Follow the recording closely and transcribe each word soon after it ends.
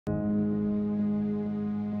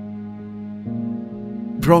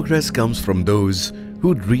Progress comes from those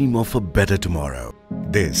who dream of a better tomorrow.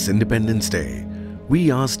 This Independence Day,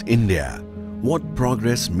 we asked India what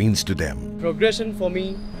progress means to them. Progression for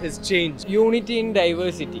me is change. Unity in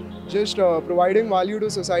diversity. Just providing value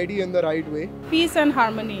to society in the right way. Peace and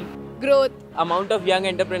harmony. Growth. Amount of young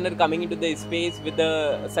entrepreneurs coming into the space with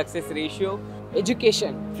the success ratio.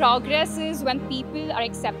 Education. Progress is when people are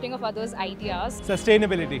accepting of others' ideas.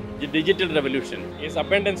 Sustainability. The digital revolution is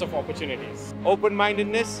abundance of opportunities.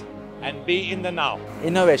 Open-mindedness and be in the now.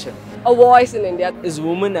 Innovation. A voice in India Is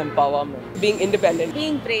women empowerment. being independent.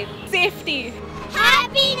 Being brave. Safety.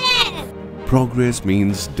 Happiness. Progress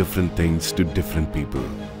means different things to different people.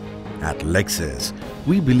 At Lexus,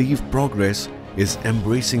 we believe progress is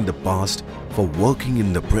embracing the past for working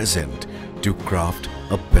in the present to craft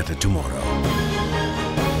a better tomorrow.